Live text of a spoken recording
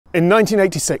In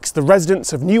 1986, the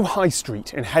residents of New High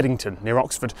Street in Headington, near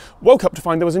Oxford, woke up to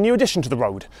find there was a new addition to the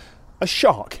road. A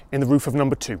shark in the roof of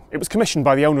number 2. It was commissioned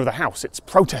by the owner of the house. It's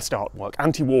protest artwork,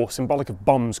 anti-war, symbolic of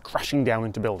bombs crashing down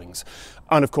into buildings.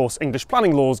 And of course, English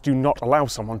planning laws do not allow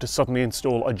someone to suddenly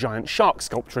install a giant shark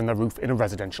sculpture in their roof in a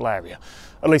residential area.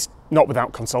 At least, not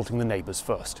without consulting the neighbours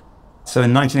first. So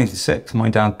in 1986, my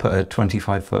dad put a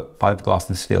 25-foot fiberglass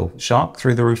and steel shark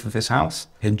through the roof of his house.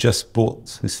 He'd just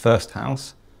bought his first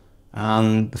house.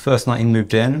 And the first night he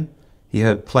moved in, he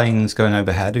heard planes going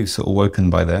overhead. He was sort of woken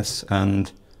by this. And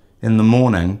in the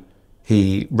morning,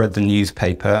 he read the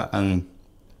newspaper and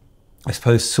I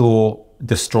suppose saw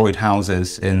destroyed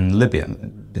houses in Libya,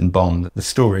 in Bonn. The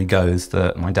story goes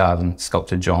that my dad and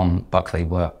sculptor John Buckley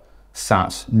were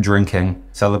sat drinking,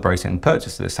 celebrating the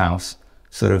purchase of this house,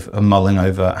 sort of mulling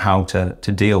over how to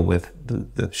deal with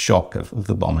the shock of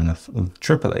the bombing of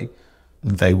Tripoli.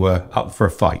 They were up for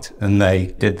a fight and they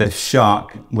did this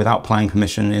shark without planning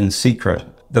permission in secret.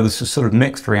 There was a sort of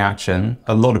mixed reaction.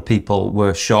 A lot of people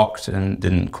were shocked and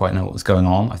didn't quite know what was going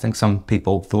on. I think some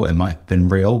people thought it might have been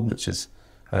real, which is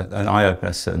an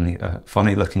eye-opener, certainly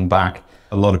funny looking back.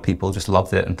 A lot of people just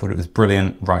loved it and thought it was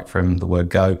brilliant right from the word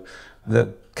go.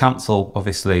 The council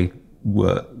obviously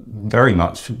were very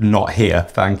much not here,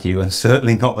 thank you, and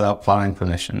certainly not without planning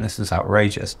permission. This is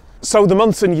outrageous. So the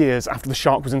months and years after the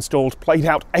shark was installed played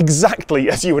out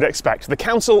exactly as you would expect. The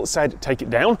council said take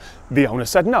it down, the owner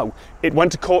said no. It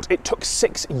went to court, it took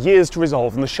 6 years to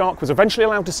resolve, and the shark was eventually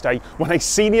allowed to stay when a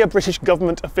senior British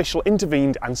government official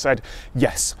intervened and said,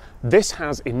 yes, this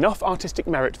has enough artistic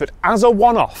merit that as a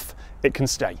one-off, it can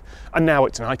stay. And now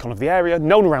it's an icon of the area,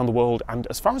 known around the world, and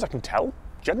as far as I can tell,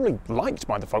 generally liked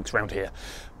by the folks around here.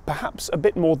 Perhaps a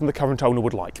bit more than the current owner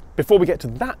would like. Before we get to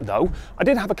that though, I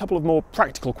did have a couple of more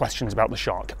practical questions about the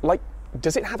shark. Like,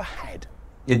 does it have a head?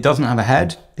 It doesn't have a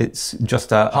head. It's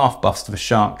just a half bust of a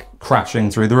shark crashing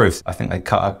through the roof. I think they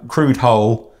cut a crude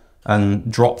hole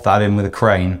and dropped that in with a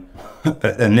crane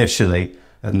initially,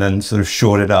 and then sort of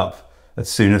shored it up as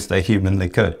soon as they humanly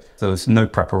could. So there was no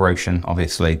preparation,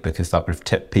 obviously, because that would have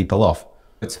tipped people off.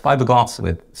 It's fiberglass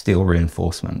with steel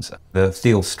reinforcements. The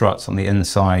steel struts on the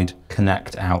inside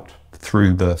connect out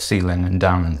through the ceiling and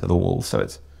down into the wall, so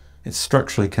it's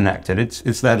structurally connected.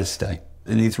 It's there to stay.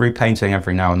 It needs repainting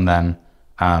every now and then,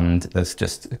 and there's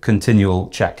just continual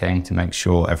checking to make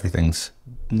sure everything's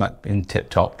in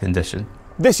tip-top condition.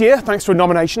 This year, thanks to a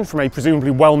nomination from a presumably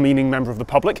well-meaning member of the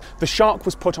public, the shark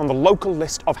was put on the local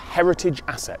list of heritage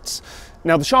assets.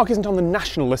 Now, the shark isn't on the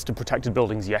national list of protected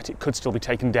buildings yet. It could still be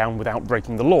taken down without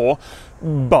breaking the law,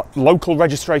 but local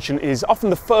registration is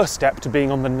often the first step to being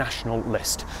on the national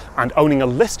list. And owning a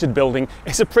listed building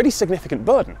is a pretty significant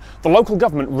burden. The local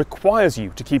government requires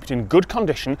you to keep it in good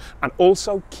condition and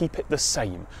also keep it the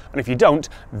same. And if you don't,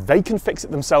 they can fix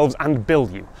it themselves and bill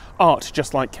you. Art,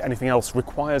 just like anything else,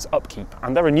 requires upkeep.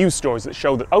 And there are news stories that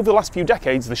show that over the last few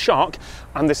decades, the shark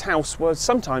and this house were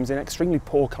sometimes in extremely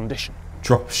poor condition.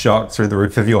 Drop a shark through the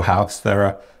roof of your house,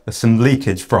 there's some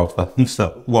leakage problems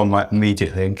that one might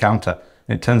immediately encounter.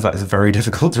 It turns out it's very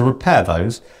difficult to repair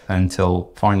those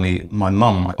until finally my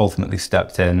mum ultimately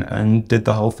stepped in and did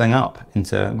the whole thing up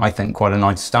into, I think, quite a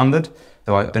nice standard.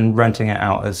 So I've been renting it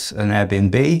out as an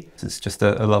Airbnb. It's just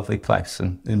a lovely place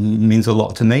and it means a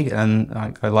lot to me, and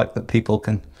I like that people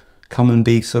can come and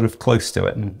be sort of close to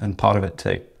it and part of it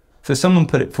too. So someone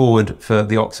put it forward for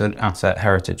the Oxford Asset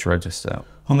Heritage Register.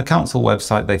 On the council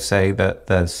website, they say that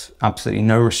there's absolutely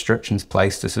no restrictions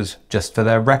placed. This is just for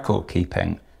their record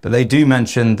keeping. But they do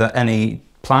mention that any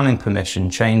planning permission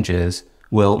changes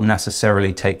will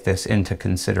necessarily take this into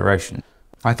consideration.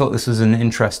 I thought this was an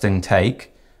interesting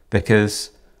take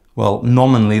because, well,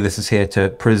 nominally this is here to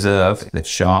preserve this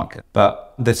shark,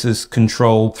 but this is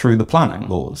controlled through the planning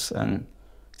laws. And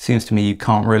it seems to me you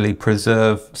can't really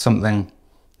preserve something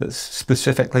that's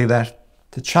specifically there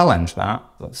to challenge that.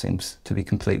 That seems to be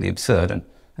completely absurd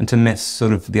and to miss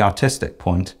sort of the artistic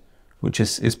point, which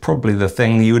is probably the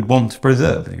thing you would want to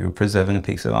preserve if you were preserving a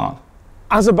piece of art.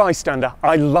 As a bystander,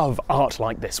 I love art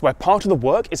like this, where part of the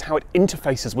work is how it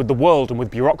interfaces with the world and with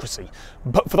bureaucracy.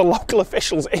 But for the local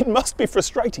officials, it must be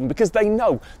frustrating because they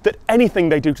know that anything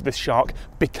they do to this shark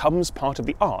becomes part of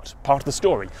the art, part of the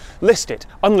story. List it,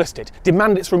 unlist it,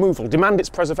 demand its removal, demand its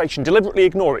preservation, deliberately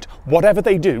ignore it. Whatever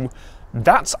they do,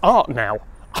 that's art now.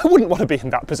 I wouldn't want to be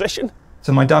in that position.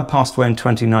 So my dad passed away in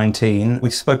 2019. We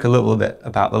spoke a little bit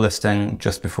about the listing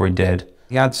just before he did.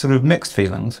 He had sort of mixed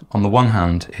feelings. On the one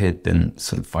hand, he'd been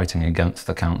sort of fighting against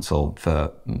the council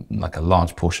for like a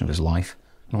large portion of his life.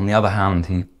 And on the other hand,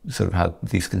 he sort of had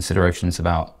these considerations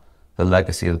about the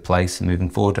legacy of the place and moving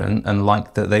forward and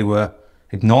liked that they were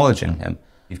acknowledging him.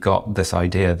 You've got this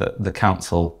idea that the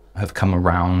council have come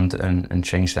around and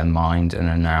changed their mind and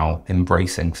are now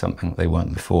embracing something that they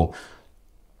weren't before.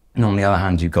 And on the other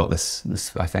hand, you've got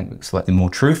this, I think, slightly more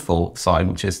truthful side,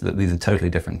 which is that these are totally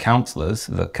different councillors.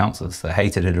 The councillors that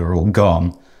hated it are all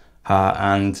gone.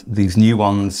 And these new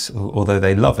ones, although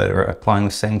they love it, are applying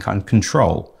the same kind of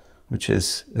control, which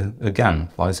is, again,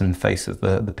 flies in the face of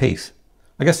the piece.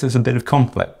 I guess there's a bit of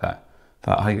conflict there.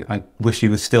 But I wish he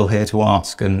was still here to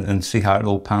ask and see how it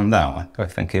all panned out. I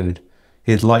think he'd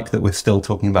like that we're still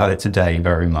talking about it today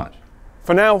very much.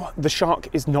 For now, the shark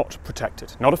is not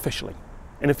protected, not officially.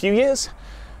 In a few years,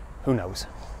 who knows?